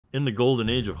In the golden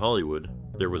age of Hollywood,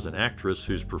 there was an actress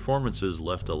whose performances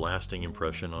left a lasting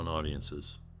impression on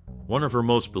audiences. One of her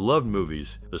most beloved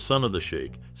movies, The Son of the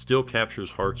Sheik, still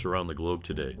captures hearts around the globe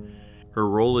today. Her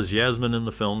role as Yasmin in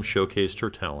the film showcased her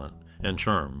talent and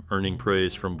charm, earning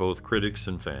praise from both critics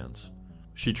and fans.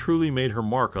 She truly made her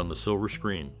mark on the silver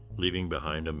screen, leaving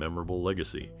behind a memorable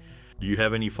legacy. Do you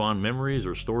have any fond memories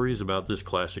or stories about this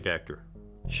classic actor?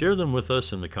 Share them with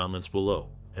us in the comments below,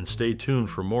 and stay tuned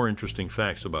for more interesting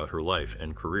facts about her life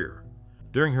and career.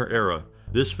 During her era,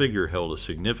 this figure held a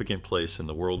significant place in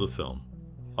the world of film.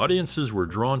 Audiences were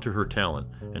drawn to her talent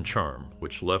and charm,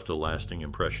 which left a lasting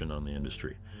impression on the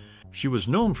industry. She was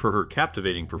known for her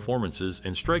captivating performances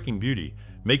and striking beauty,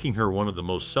 making her one of the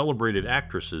most celebrated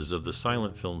actresses of the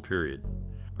silent film period.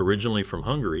 Originally from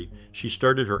Hungary, she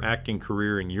started her acting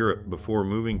career in Europe before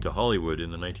moving to Hollywood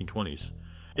in the 1920s.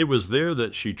 It was there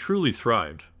that she truly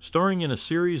thrived, starring in a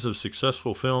series of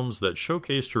successful films that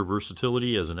showcased her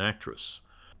versatility as an actress.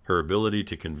 Her ability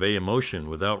to convey emotion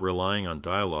without relying on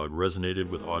dialogue resonated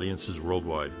with audiences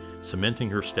worldwide, cementing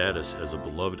her status as a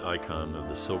beloved icon of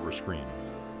the silver screen.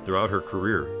 Throughout her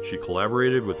career, she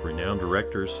collaborated with renowned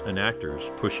directors and actors,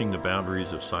 pushing the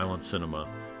boundaries of silent cinema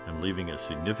and leaving a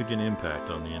significant impact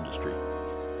on the industry.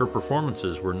 Her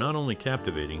performances were not only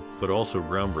captivating, but also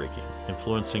groundbreaking,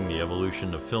 influencing the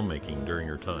evolution of filmmaking during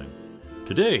her time.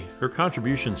 Today, her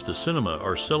contributions to cinema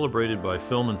are celebrated by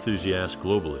film enthusiasts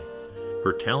globally.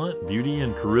 Her talent, beauty,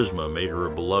 and charisma made her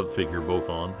a beloved figure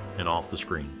both on and off the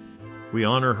screen. We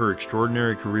honor her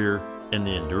extraordinary career and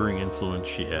the enduring influence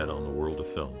she had on the world of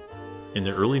film. In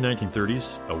the early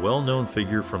 1930s, a well-known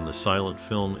figure from the silent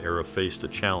film era faced a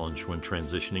challenge when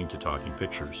transitioning to talking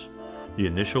pictures. The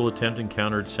initial attempt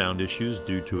encountered sound issues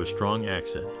due to a strong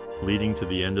accent, leading to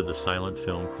the end of the silent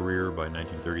film career by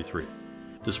 1933.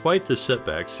 Despite this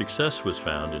setback, success was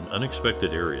found in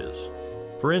unexpected areas.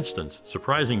 For instance,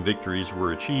 surprising victories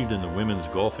were achieved in the Women's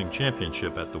Golfing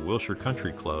Championship at the Wilshire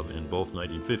Country Club in both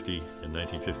 1950 and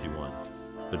 1951.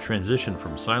 The transition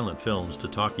from silent films to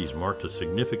talkies marked a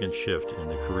significant shift in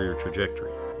the career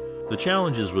trajectory. The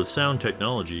challenges with sound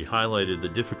technology highlighted the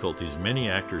difficulties many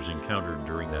actors encountered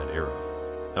during that era.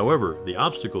 However, the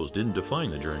obstacles didn't define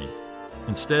the journey.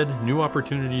 Instead, new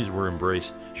opportunities were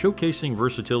embraced, showcasing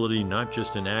versatility not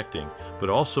just in acting, but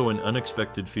also in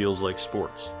unexpected fields like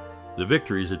sports. The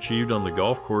victories achieved on the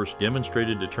golf course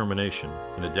demonstrated determination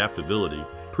and adaptability,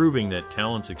 proving that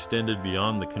talents extended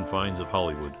beyond the confines of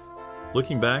Hollywood.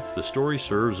 Looking back, the story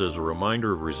serves as a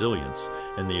reminder of resilience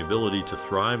and the ability to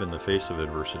thrive in the face of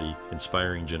adversity,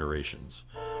 inspiring generations.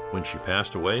 When she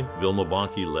passed away, Vilma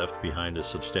Bánky left behind a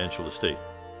substantial estate.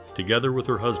 Together with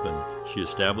her husband, she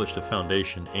established a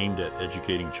foundation aimed at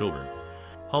educating children.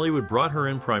 Hollywood brought her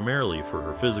in primarily for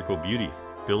her physical beauty,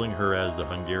 billing her as the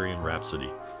Hungarian Rhapsody.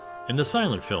 In the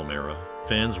silent film era,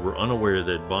 fans were unaware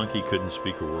that Bánky couldn't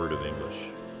speak a word of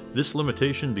English. This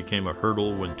limitation became a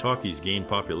hurdle when talkies gained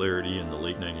popularity in the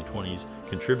late 1920s,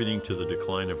 contributing to the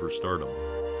decline of her stardom.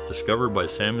 Discovered by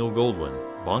Samuel Goldwyn,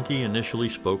 Bánky initially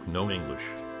spoke no English.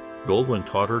 Goldwyn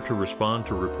taught her to respond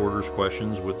to reporters'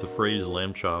 questions with the phrase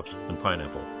lamb chops and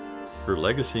pineapple. Her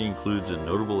legacy includes a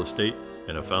notable estate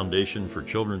and a foundation for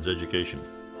children's education.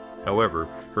 However,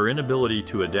 her inability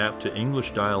to adapt to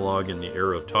English dialogue in the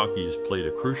era of talkies played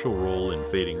a crucial role in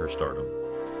fading her stardom.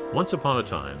 Once upon a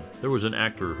time, there was an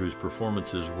actor whose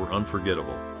performances were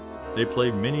unforgettable. They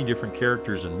played many different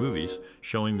characters in movies,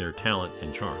 showing their talent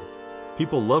and charm.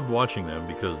 People loved watching them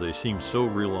because they seemed so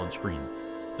real on screen.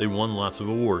 They won lots of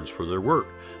awards for their work,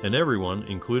 and everyone,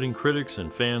 including critics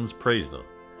and fans, praised them.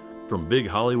 From big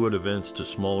Hollywood events to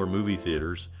smaller movie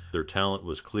theaters, their talent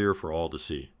was clear for all to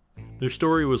see. Their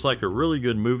story was like a really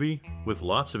good movie, with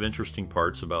lots of interesting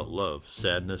parts about love,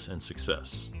 sadness, and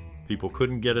success. People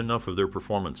couldn't get enough of their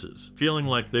performances, feeling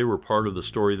like they were part of the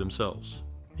story themselves.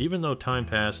 Even though time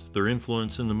passed, their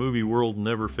influence in the movie world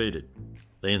never faded.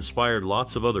 They inspired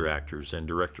lots of other actors and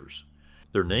directors.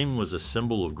 Their name was a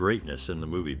symbol of greatness in the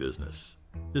movie business.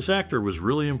 This actor was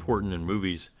really important in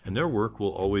movies, and their work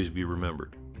will always be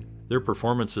remembered. Their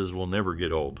performances will never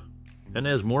get old. And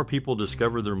as more people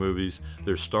discover their movies,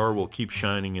 their star will keep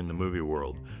shining in the movie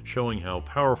world, showing how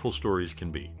powerful stories can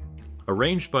be.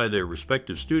 Arranged by their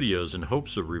respective studios in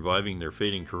hopes of reviving their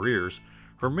fading careers,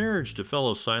 her marriage to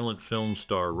fellow silent film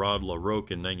star Rod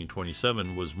LaRocque in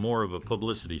 1927 was more of a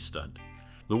publicity stunt.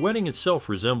 The wedding itself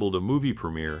resembled a movie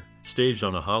premiere, staged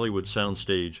on a Hollywood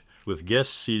soundstage, with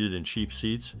guests seated in cheap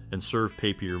seats and served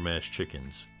papier-mâché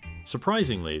chickens.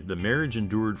 Surprisingly, the marriage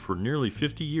endured for nearly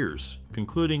 50 years,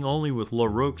 concluding only with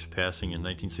LaRocque's passing in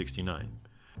 1969.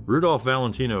 Rudolph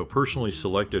Valentino personally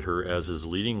selected her as his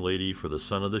leading lady for The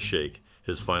Son of the Sheik,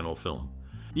 his final film.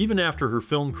 Even after her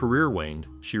film career waned,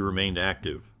 she remained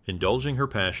active, indulging her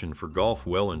passion for golf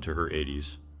well into her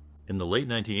 80s. In the late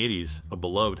 1980s, a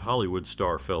beloved Hollywood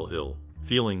star fell ill,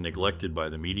 feeling neglected by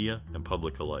the media and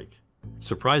public alike.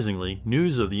 Surprisingly,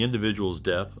 news of the individual's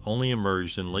death only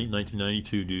emerged in late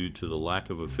 1992 due to the lack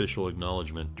of official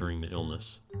acknowledgement during the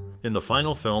illness. In the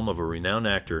final film of a renowned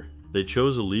actor, they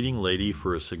chose a leading lady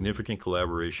for a significant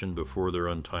collaboration before their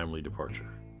untimely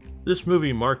departure. This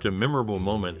movie marked a memorable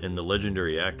moment in the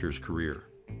legendary actor's career.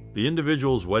 The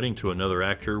individual's wedding to another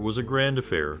actor was a grand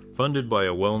affair, funded by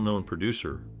a well-known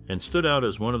producer, and stood out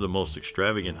as one of the most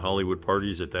extravagant Hollywood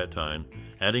parties at that time,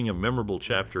 adding a memorable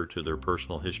chapter to their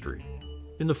personal history.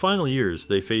 In the final years,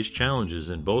 they faced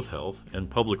challenges in both health and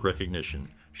public recognition,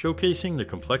 showcasing the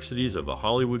complexities of a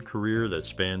Hollywood career that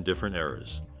spanned different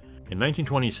eras. In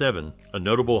 1927, a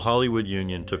notable Hollywood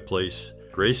union took place,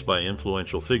 graced by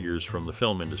influential figures from the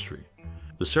film industry.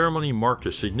 The ceremony marked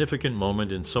a significant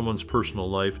moment in someone's personal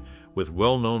life, with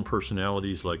well-known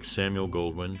personalities like Samuel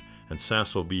Goldwyn and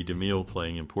Cecil B. DeMille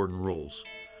playing important roles.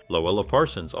 Louella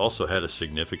Parsons also had a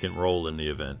significant role in the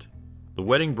event. The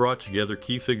wedding brought together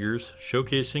key figures,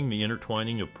 showcasing the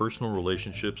intertwining of personal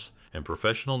relationships and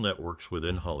professional networks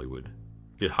within Hollywood.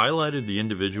 It highlighted the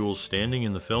individuals standing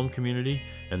in the film community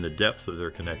and the depth of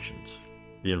their connections.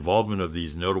 The involvement of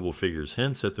these notable figures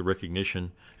hints at the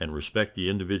recognition and respect the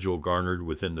individual garnered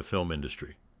within the film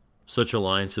industry. Such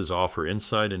alliances offer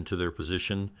insight into their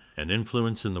position and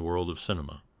influence in the world of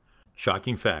cinema.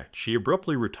 Shocking fact, she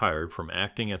abruptly retired from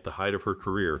acting at the height of her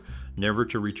career, never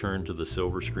to return to the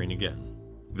silver screen again.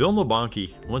 Vilma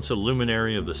Bánky, once a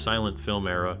luminary of the silent film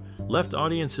era, left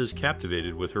audiences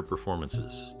captivated with her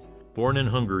performances. Born in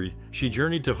Hungary, she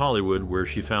journeyed to Hollywood where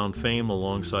she found fame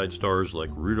alongside stars like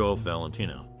Rudolph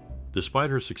Valentino. Despite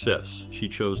her success, she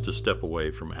chose to step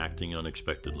away from acting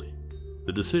unexpectedly.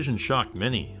 The decision shocked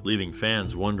many, leaving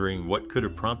fans wondering what could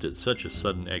have prompted such a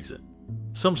sudden exit.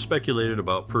 Some speculated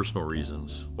about personal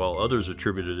reasons, while others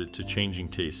attributed it to changing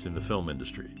tastes in the film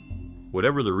industry.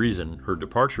 Whatever the reason, her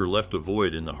departure left a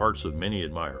void in the hearts of many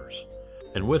admirers.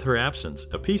 And with her absence,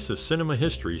 a piece of cinema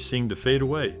history seemed to fade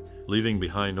away, leaving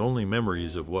behind only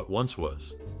memories of what once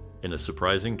was. In a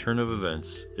surprising turn of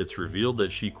events, it's revealed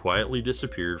that she quietly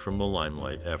disappeared from the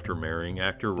limelight after marrying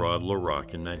actor Rod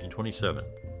LaRock in 1927.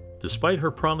 Despite her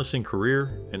promising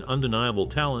career and undeniable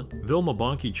talent, Vilma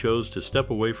Bánky chose to step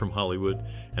away from Hollywood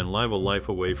and live a life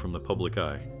away from the public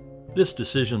eye. This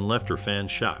decision left her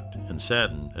fans shocked and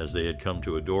saddened, as they had come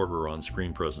to adore her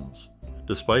on-screen presence.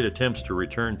 Despite attempts to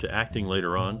return to acting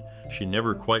later on, she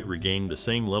never quite regained the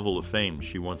same level of fame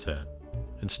she once had.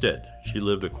 Instead, she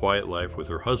lived a quiet life with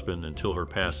her husband until her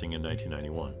passing in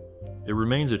 1991. It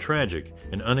remains a tragic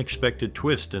and unexpected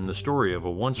twist in the story of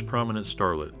a once prominent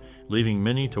starlet, leaving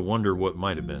many to wonder what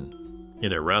might have been.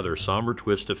 In a rather somber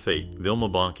twist of fate, Vilma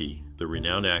Bánky, the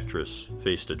renowned actress,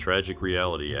 faced a tragic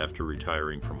reality after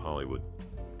retiring from Hollywood.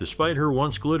 Despite her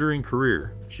once glittering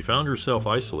career, she found herself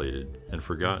isolated and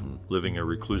forgotten, living a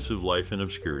reclusive life in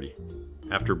obscurity.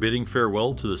 After bidding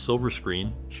farewell to the silver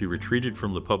screen, she retreated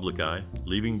from the public eye,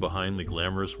 leaving behind the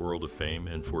glamorous world of fame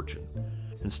and fortune.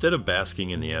 Instead of basking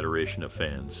in the adoration of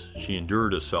fans, she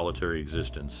endured a solitary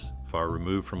existence, far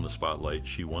removed from the spotlight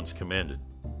she once commanded.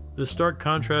 The stark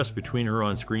contrast between her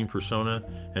on-screen persona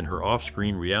and her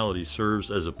off-screen reality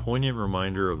serves as a poignant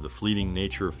reminder of the fleeting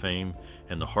nature of fame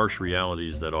and the harsh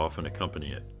realities that often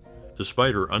accompany it.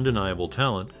 Despite her undeniable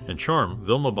talent and charm,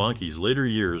 Vilma Bánky's later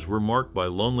years were marked by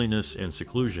loneliness and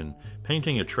seclusion,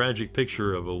 painting a tragic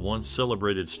picture of a once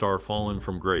celebrated star fallen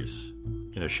from grace.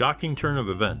 In a shocking turn of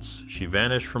events, she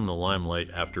vanished from the limelight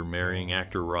after marrying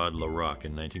actor Rod LaRock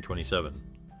in 1927.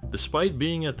 Despite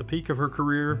being at the peak of her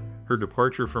career, her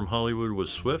departure from Hollywood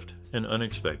was swift and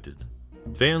unexpected.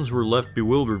 Fans were left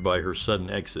bewildered by her sudden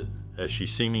exit, as she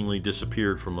seemingly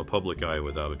disappeared from the public eye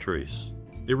without a trace.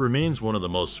 It remains one of the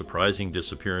most surprising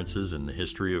disappearances in the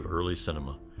history of early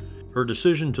cinema. Her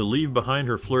decision to leave behind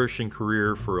her flourishing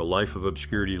career for a life of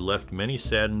obscurity left many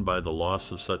saddened by the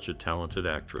loss of such a talented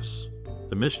actress.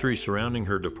 The mystery surrounding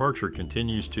her departure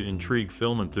continues to intrigue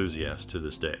film enthusiasts to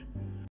this day.